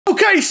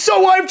Okay,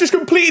 so I've just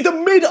completed the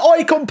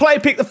mid-icon player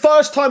pick the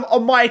first time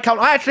on my account.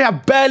 I actually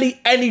have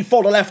barely any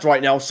fodder left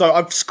right now, so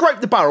I've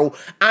scraped the barrel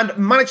and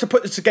managed to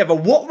put this together.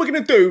 What we're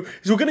going to do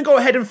is we're going to go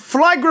ahead and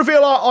flag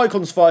reveal our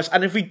icons first,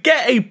 and if we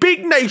get a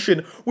big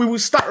nation, we will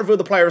stat reveal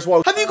the player as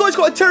well. Have you guys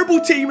got a terrible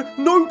team,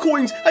 no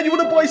coins, and you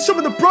want to buy some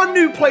of the brand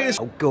new players?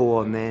 Oh, go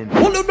on, man.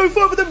 Well, look no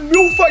further than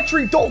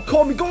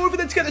mulefactory.com. Go over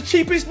there to get the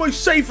cheapest,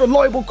 most safe,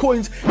 reliable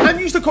coins, and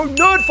use the code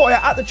NerdFire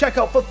at the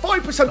checkout for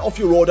 5% off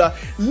your order.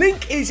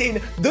 Link is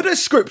in the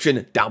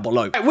description down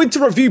below.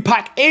 Winter review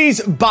pack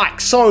is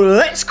back, so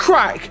let's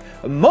crack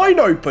mine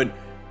open.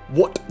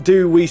 What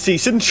do we see?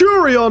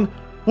 Centurion.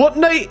 What,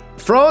 Nate?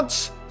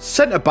 France.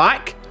 Centre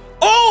back.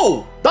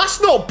 Oh, that's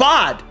not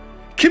bad.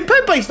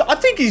 Kimpembe, I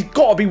think he's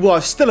got to be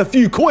worth still a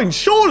few coins,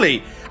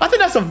 surely. I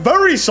think that's a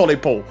very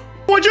solid pull.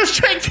 I just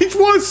checked, he's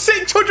worth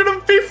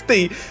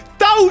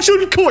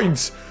 650,000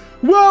 coins.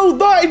 Well,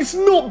 that is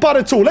not bad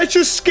at all. Let's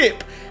just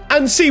skip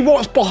and see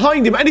what's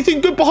behind him. Anything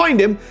good behind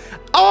him?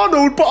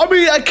 Arnold, but I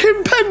mean,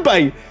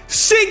 Kimpembe,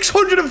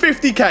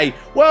 650k.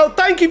 Well,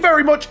 thank you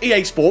very much,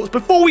 EA Sports.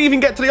 Before we even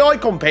get to the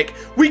icon pick,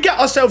 we get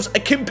ourselves a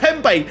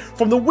Kimpembe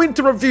from the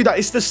winter review. That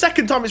is the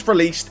second time it's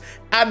released,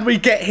 and we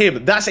get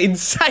him. That's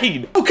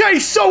insane. Okay,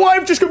 so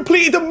I've just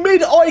completed the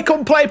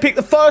mid-icon player pick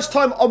the first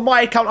time on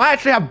my account. I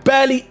actually have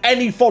barely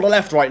any fodder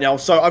left right now,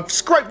 so I've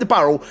scraped the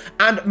barrel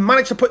and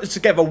managed to put this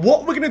together.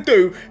 What we're going to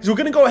do is we're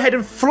going to go ahead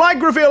and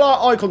flag reveal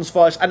our icons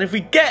first, and if we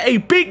get a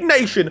big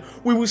nation,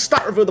 we will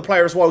stat reveal the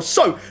player as well.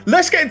 So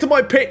let's get into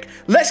my pick.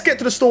 Let's get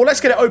to the store.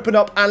 Let's get it opened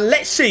up, and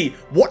let's see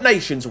what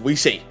nations we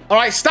see. All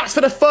right, stats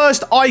for the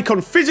first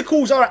icon.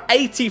 Physicals are at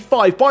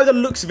 85. By the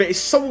looks of it, it's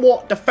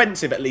somewhat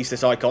defensive, at least,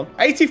 this icon.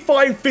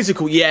 85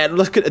 physical. Yeah,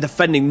 look at the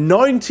defending.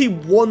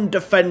 91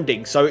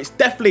 defending. So it's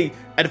definitely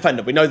a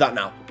defender. We know that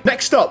now.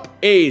 Next up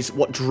is,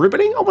 what,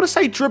 dribbling? I want to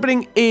say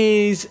dribbling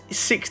is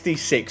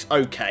 66.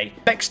 Okay.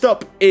 Next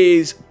up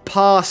is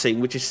passing,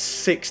 which is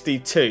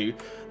 62.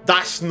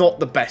 That's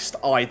not the best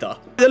either.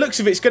 The looks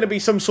of it's going to be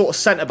some sort of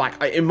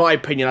centre-back, in my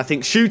opinion. I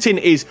think shooting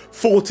is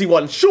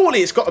 41.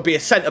 Surely it's got to be a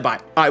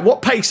centre-back. All right,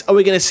 what pace are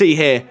we going to see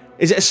here?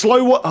 Is it a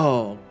slow one?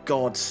 Oh,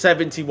 God,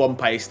 71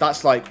 pace.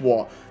 That's like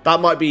what? That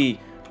might be...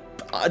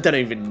 I don't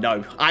even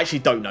know. I actually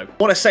don't know. I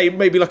want to say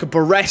maybe like a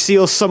Baresi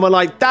or someone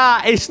like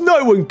that. It's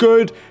no one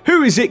good.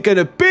 Who is it going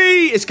to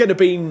be? It's going to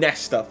be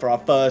Nesta for our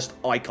first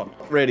icon.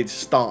 Not really the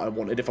start I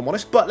wanted, if I'm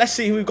honest. But let's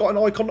see who we've got in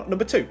icon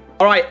number 2.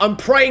 All right, I'm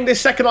praying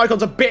this second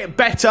icon's a bit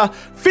better.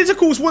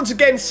 Physicals, once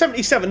again,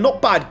 77. Not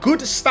bad.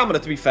 Good stamina,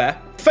 to be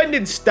fair.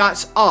 Defending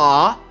stats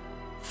are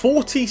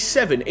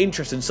 47.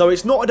 Interesting. So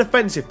it's not a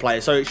defensive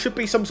player. So it should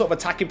be some sort of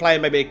attacking player,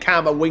 maybe a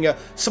cam, a winger,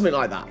 something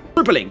like that.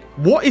 Dribbling.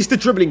 What is the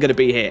dribbling going to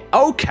be here?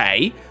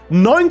 Okay.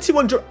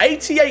 91,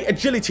 88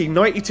 agility,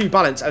 92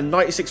 balance, and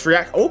 96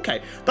 react.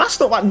 Okay. That's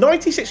not bad.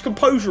 96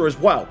 composure as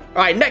well. All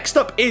right. Next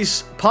up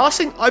is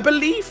passing, I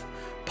believe.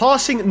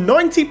 Passing,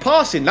 90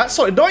 passing. That's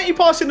sorry, 90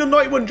 passing and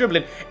 91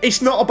 dribbling.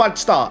 It's not a bad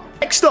start.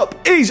 Next up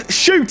is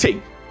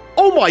shooting.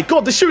 Oh my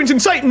God, the shooting's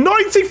insane.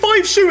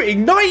 95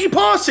 shooting, 90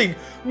 passing,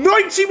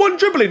 91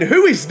 dribbling.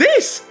 Who is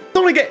this? I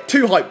don't want to get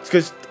too hyped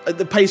because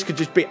the pace could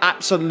just be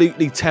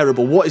absolutely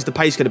terrible. What is the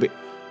pace going to be?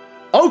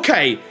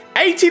 Okay,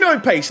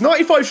 89 pace,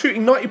 95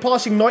 shooting, 90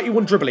 passing,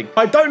 91 dribbling.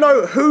 I don't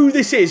know who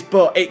this is,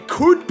 but it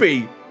could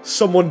be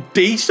someone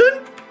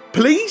decent,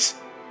 please.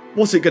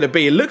 What's it going to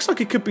be? It looks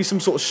like it could be some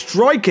sort of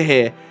striker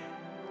here.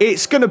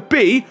 It's going to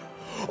be...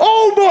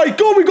 Oh my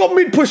God, we got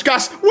mid-push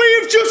gas. We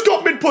have just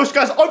got mid-push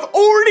gas. I've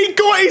already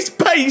got his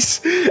pace,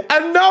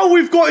 and now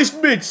we've got his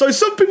mid. So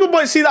some people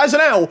might see that as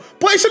an L,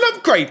 but it's an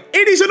upgrade.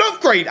 It is an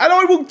upgrade, and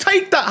I will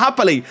take that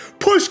happily.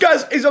 Push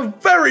gas is a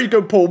very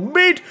good pull.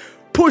 Mid,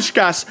 push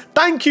gas,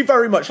 thank you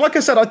very much. Like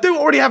I said, I do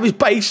already have his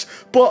base,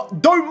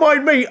 but don't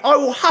mind me. I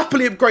will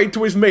happily upgrade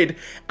to his mid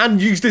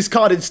and use this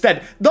card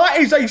instead. That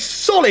is a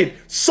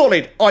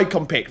solid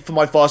icon pick for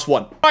my first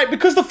one. All right,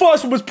 because the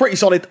first one was pretty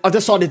solid, I've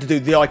decided to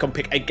do the icon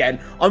pick again.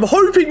 I'm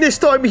hoping this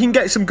time we can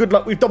get some good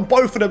luck. We've done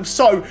both of them,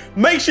 so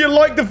make sure you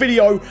like the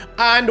video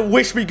and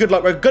wish me good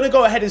luck. We're going to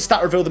go ahead and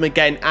stat reveal them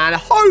again and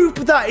hope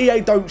that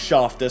EA don't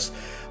shaft us.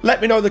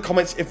 Let me know in the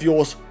comments if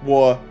yours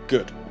were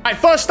good. All right,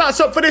 first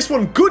stats up for this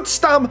one. Good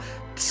stam.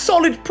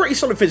 Solid, pretty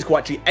solid physical,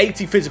 actually.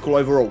 80 physical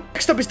overall.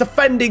 Next up is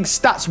defending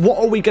stats. What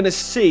are we going to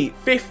see?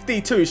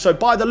 52. So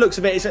by the looks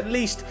of it, it's at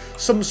least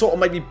some sort of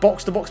maybe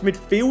box-to-box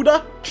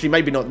midfielder. Actually,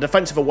 maybe not. The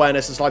defensive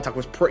awareness and slide tackle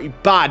was pretty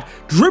bad.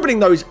 Dribbling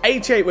those,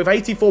 88 with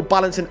 84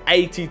 balance and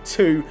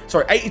 82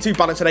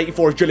 balance and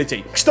 84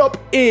 agility. Next up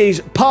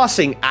is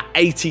passing at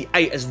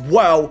 88 as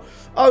well.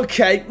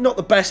 Okay, not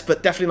the best,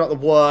 but definitely not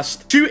the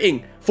worst.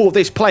 Shooting for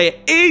this player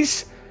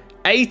is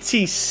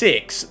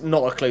 86.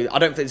 Not a clue. I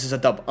don't think this is a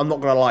dub. I'm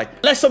not going to lie.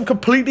 Unless I'm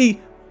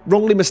completely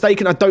wrongly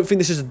mistaken, I don't think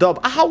this is a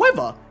dub.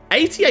 However,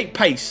 88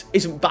 pace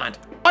isn't bad.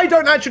 I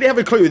don't actually have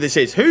a clue who this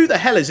is. Who the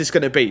hell is this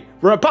going to be?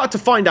 We're about to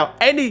find out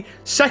any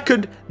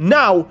second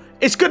now.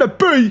 It's going to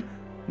be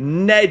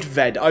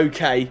Nedved.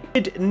 Okay.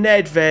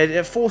 Nedved,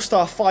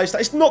 4-star,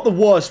 5-star. It's not the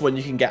worst one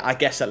you can get, I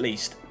guess, at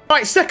least.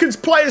 Right, seconds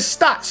players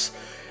stats.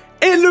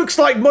 It looks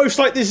like most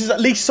like this is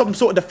at least some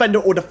sort of defender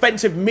or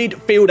defensive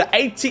midfielder.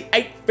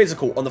 88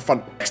 physical on the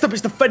front. Next up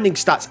is defending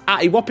stats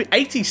at a whopping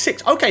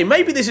 86. Okay,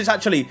 maybe this is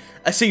actually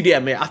a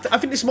CDM here. I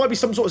think this might be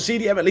some sort of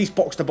CDM, at least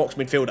box-to-box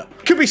midfielder.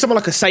 Could be someone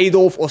like a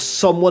Seedorf or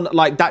someone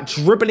like that.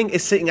 Dribbling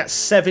is sitting at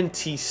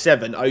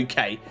 77.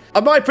 Okay.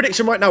 My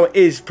prediction right now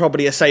is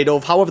probably a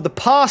Seedorf. However, the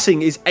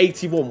passing is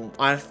 81.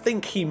 I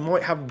think he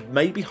might have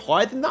maybe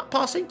higher than that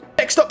passing.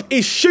 Next up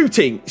is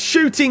shooting.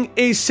 Shooting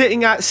is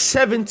sitting at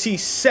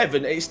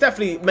 77. It's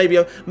definitely maybe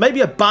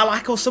a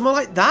Balak or something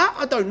like that.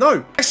 I don't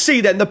know. Let's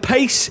see then. The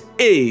pace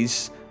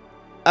is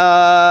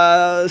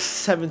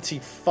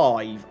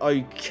 75.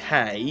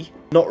 Okay.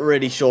 Not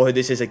really sure who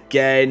this is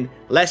again.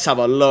 Let's have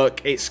a look.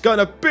 It's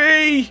gonna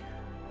be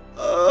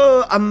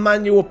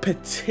Emmanuel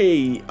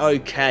Petit.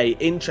 Okay,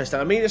 interesting.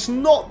 I mean, it's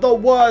not the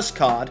worst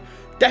card.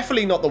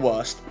 Definitely not the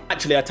worst.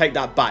 Actually, I take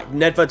that back.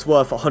 Nedved's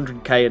worth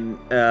 100k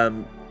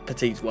and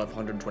Petit's worth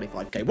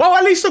 125k. Well,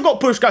 at least I got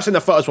Puskás in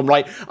the first one,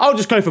 right? I'll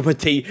just go for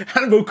Petit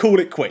and we'll call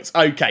it quits.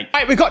 Okay.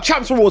 Right, we've got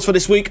Champs Rewards for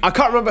this week. I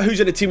can't remember who's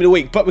in the team of the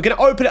week, but we're going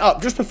to open it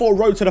up just before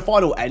Road to the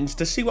Final ends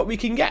to see what we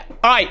can get.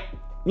 All right.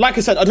 Like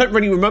I said, I don't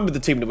really remember the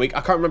team of the week.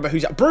 I can't remember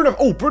who's at. Bruno.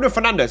 Oh, Bruno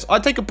Fernandes.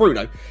 I'd take a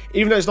Bruno.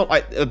 Even though it's not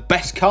like the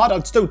best card,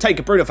 I'd still take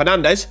a Bruno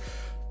Fernandes.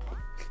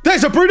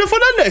 There's a Bruno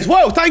Fernandes.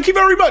 Well, thank you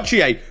very much,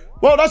 EA.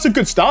 Well, that's a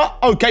good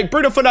start. Okay,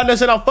 Bruno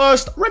Fernandes in our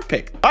first red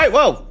pick. All right,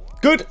 well,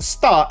 good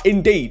start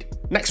indeed.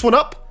 Next one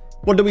up.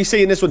 What do we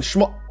see in this one?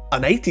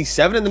 An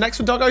 87. And the next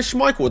one, do I go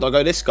Schmeichel or do I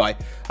go this guy?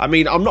 I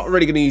mean, I'm not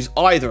really going to use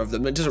either of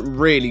them. It doesn't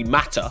really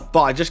matter.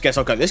 But I just guess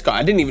I'll go this guy.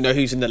 I didn't even know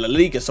who's in the La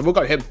Liga, so we'll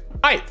go him.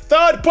 All right,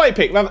 third play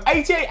pick. We have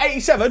 88,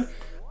 87,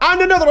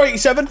 and another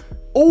 87.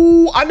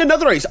 Oh, and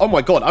another 8. Oh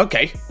my god,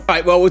 okay. All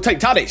right, well, we'll take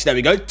Tadic. There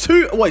we go.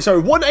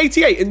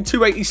 188 and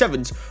 2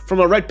 87s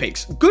from our red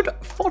picks. Good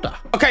fodder.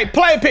 Okay,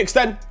 player picks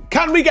then.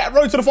 Can we get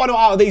Road to the Final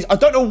out of these? I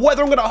don't know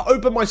whether I'm going to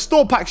open my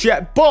store packs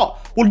yet, but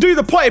we'll do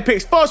the player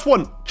picks. First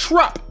one,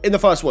 Trap in the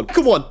first one.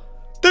 Come on.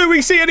 Do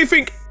we see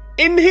anything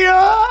in here?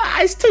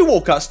 It's 2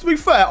 walkouts. To be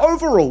fair,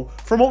 overall,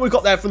 from what we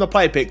got there from the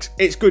player picks,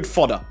 it's good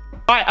fodder.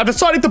 All right, I've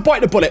decided to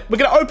bite the bullet. We're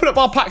going to open up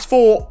our packs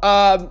for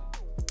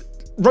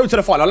Road to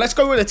the Final. Let's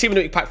go with the Team of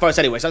the Week pack first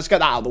anyway, so let's get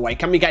that out of the way.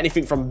 Can we get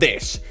anything from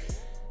this?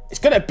 It's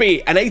going to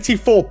be an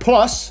 84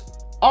 plus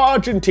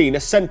Argentina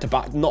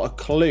centre-back. Not a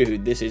clue who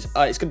this is.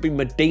 It's going to be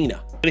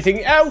Medina.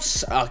 Anything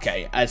else?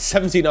 Okay, a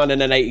 79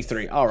 and an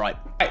 83. All right.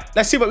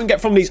 Let's see what we can get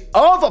from these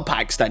other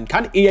packs then.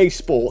 Can EA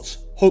Sports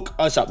hook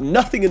us up?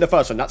 Nothing in the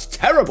first one. That's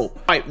terrible.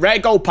 All right, rare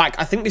gold pack.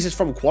 I think this is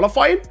from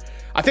qualifying.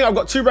 I think I've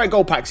got 2 rare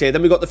gold packs here.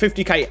 Then we've got the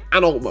 50k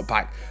and ultimate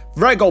pack.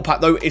 Rare gold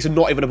pack, though, is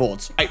not even a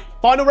boards. Right,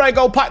 final rare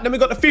gold pack. Then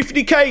we've got the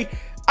 50k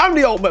and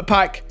the ultimate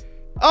pack.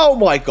 Oh,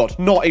 my God.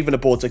 Not even a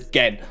boards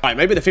again. All right,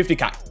 maybe the 50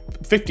 pack.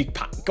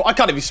 I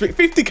can't even speak.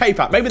 50k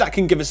pack. Maybe that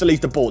can give us at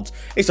least a boards.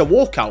 It's a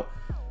walkout.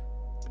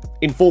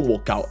 Inform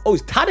walkout. Oh,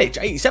 it's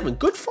Tadic, 87.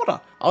 Good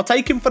fodder. I'll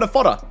take him for the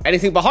fodder.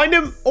 Anything behind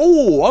him?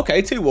 Oh,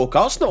 okay. 2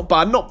 walkouts. Not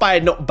bad, not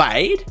bad, not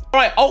bad.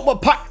 All right,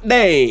 ultimate pack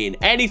then.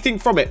 Anything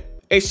from it?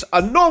 It's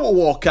a normal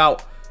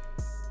walkout.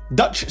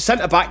 Dutch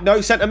centre-back.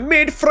 No,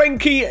 centre-mid.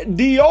 Frankie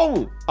de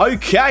Jong.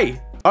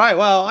 Okay. All right,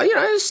 well, you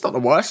know, it's not the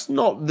worst.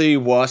 Not the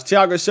worst.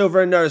 Thiago Silva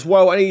in there as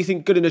well.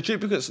 Anything good in the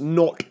duplicates?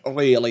 Not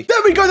really.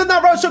 There we go. Then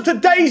that wraps up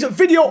today's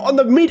video on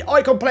the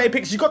mid-icon player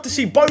picks. You got to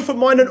see both of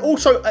mine and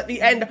also at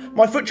the end,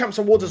 my Foot Champs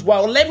awards as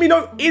well. Let me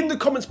know in the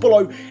comments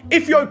below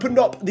if you opened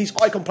up these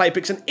icon player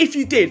picks. And if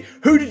you did,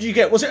 who did you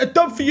get? Was it a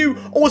dub for you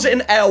or was it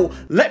an L?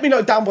 Let me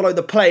know down below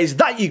the players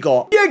that you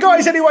got. Yeah,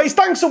 guys, anyways,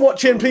 thanks for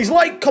watching. Please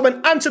like,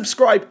 comment, and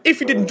subscribe if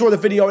you did enjoy the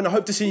video. And I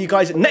hope to see you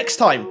guys next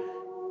time.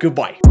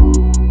 Goodbye.